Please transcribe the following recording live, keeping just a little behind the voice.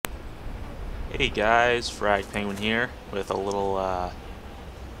Hey guys, FragPenguin here with a little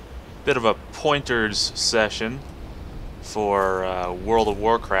bit of a pointers session for World of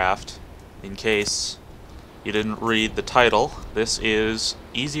Warcraft. In case you didn't read the title, this is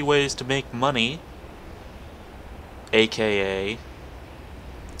Easy Ways to Make Money, aka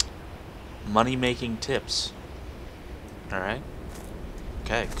Money Making Tips. Alright?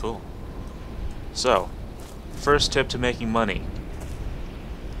 Okay, cool. So, first tip to making money.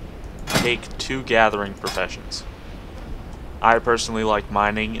 Take 2 gathering professions. I personally like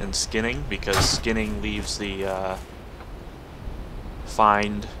mining and skinning because skinning leaves the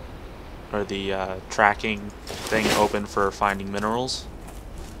find or the tracking thing open for finding minerals.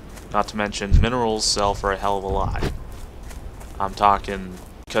 Not to mention minerals sell for a hell of a lot. I'm talking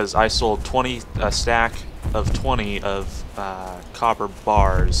because I sold a stack of 20 of copper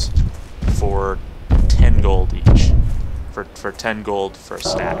bars for 10 gold each. For 10 gold for a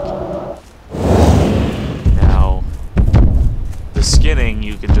stack. Now, the skinning,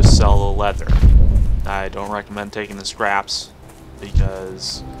 you can just sell the leather. I don't recommend taking the scraps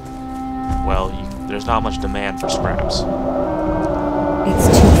because, well, there's not much demand for scraps. It's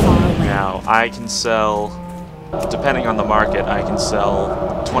too far away. Now, I can sell, depending on the market, I can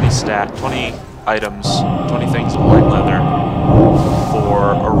sell 20 items, 20 things of white leather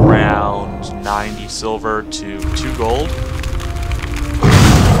for around 90 silver to 2 gold.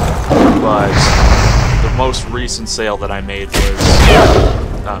 But the most recent sale that I made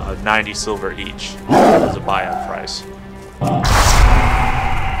was 90 silver each as a buyout price. And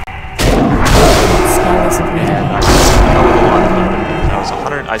I sold a lot of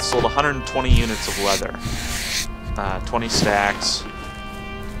leather. I sold 120 units of leather. 20 stacks.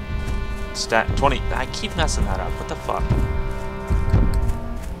 20. I keep messing that up. What the fuck?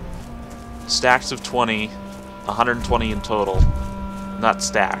 Stacks of 20, 120 in total. Not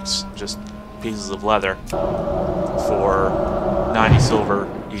stacks, just pieces of leather for 90 silver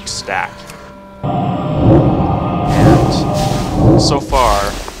each stack. And so far,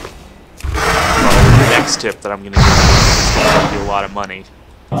 well, the next tip that I'm going to give you is going to help you a lot of money.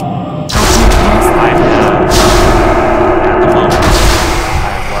 I have, at the moment,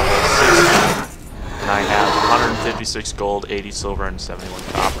 I am level 60, and I have 156 gold, 80 silver, and 71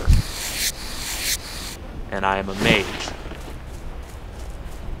 copper. And I am a mage.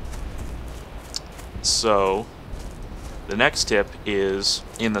 So, the next tip is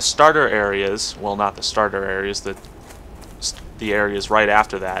in the starter areas, well, not the starter areas, the areas right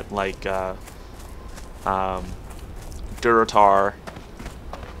after that, like Durotar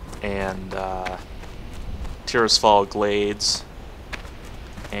and Tirisfal Glades,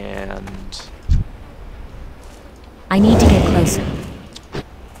 and I need to get closer.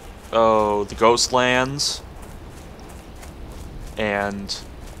 oh, the Ghostlands and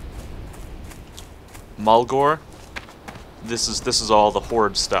Mulgore. This is all the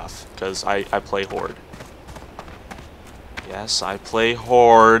Horde stuff because I play Horde. Yes, I play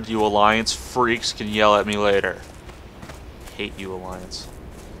Horde. You Alliance freaks can yell at me later. Hate you, Alliance.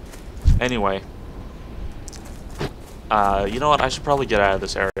 Anyway, you know what? I should probably get out of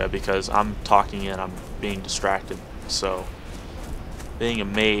this area because I'm talking and I'm being distracted. So, being a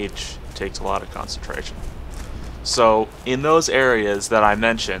mage takes a lot of concentration. So, in those areas that I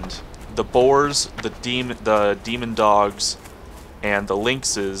mentioned, the boars, the demon dogs, and the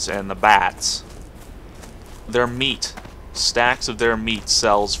lynxes and the bats, their meat, stacks of their meat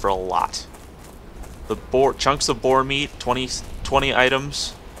sells for a lot. The chunks of boar meat, 20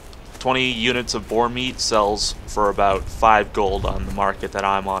 items, 20 units of boar meat sells for about 5 gold on the market that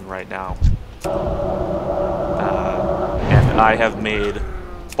I'm on right now. And I have made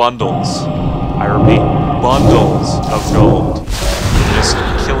bundles, I repeat, bundles of gold, just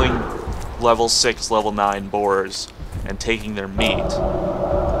killing level 6, level 9 boars and taking their meat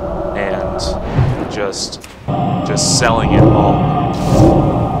and just selling it all.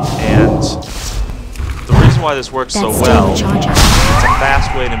 And the reason why this works so well, it's a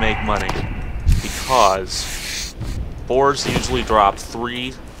fast way to make money because boars usually drop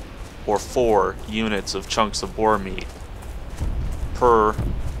 3 or 4 units of chunks of boar meat per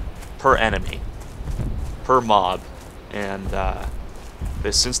enemy, per mob, and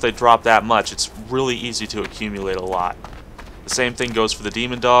since they drop that much, it's really easy to accumulate a lot. The same thing goes for the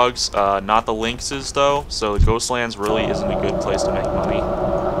demon dogs, not the lynxes though, so the Ghostlands really isn't a good place to make money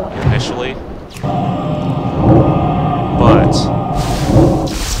initially. But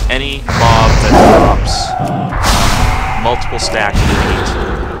any mob that drops multiple stacks of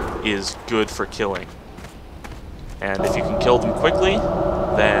meat is good for killing. And if you can kill them quickly,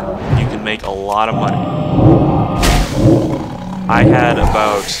 then you can make a lot of money. I had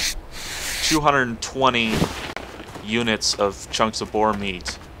about 220 units of chunks of boar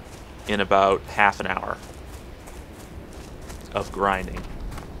meat in about half an hour of grinding.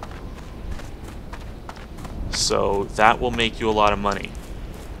 So that will make you a lot of money.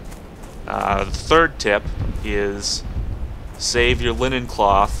 The third tip is save your linen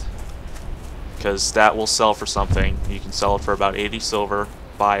cloth, because that will sell for something. You can sell it for about 80 silver,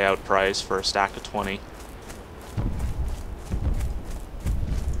 buyout price for a stack of 20.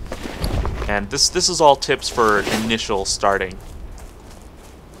 And this is all tips for initial starting,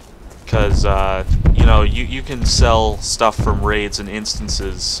 because you know, you can sell stuff from raids and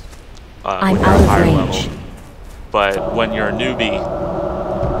instances when you're a higher level, but when you're a newbie,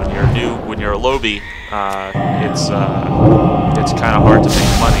 when you're a lowbie, it's kind of hard to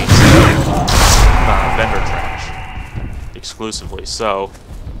make money selling vendor trash exclusively. So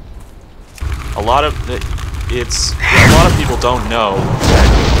a lot of people don't know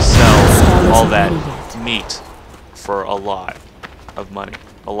that you can sell all that meat for a lot of money,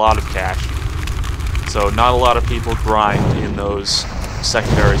 a lot of cash. So not a lot of people grind in those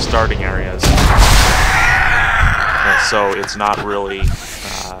secondary starting areas, and so it's not really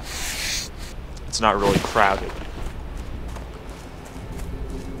crowded.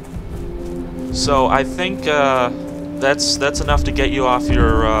 So I think that's enough to get you off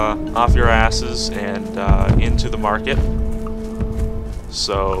your asses and into the market.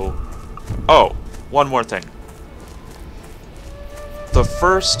 So, oh, one more thing. The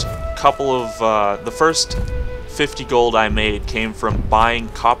first the first 50 gold I made came from buying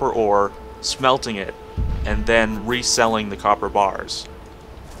copper ore, smelting it, and then reselling the copper bars.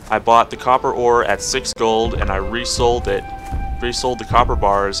 I bought the copper ore at 6 gold and I resold the copper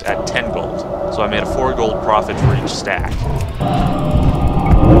bars at 10 gold. So I made a 4 gold profit for each stack.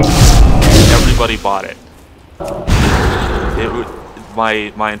 Everybody bought it.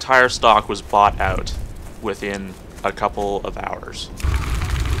 My entire stock was bought out within a couple of hours.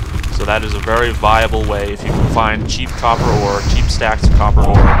 So that is a very viable way. If you can find cheap copper ore, cheap stacks of copper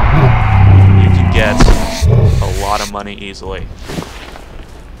ore, you can get a lot of money easily.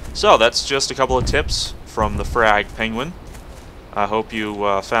 So that's just a couple of tips from the FragPenguin. I hope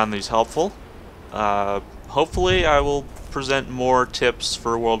you found these helpful. Hopefully I will present more tips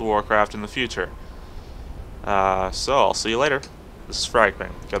for World of Warcraft in the future. So I'll see you later. This is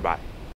FragPenguin. Goodbye.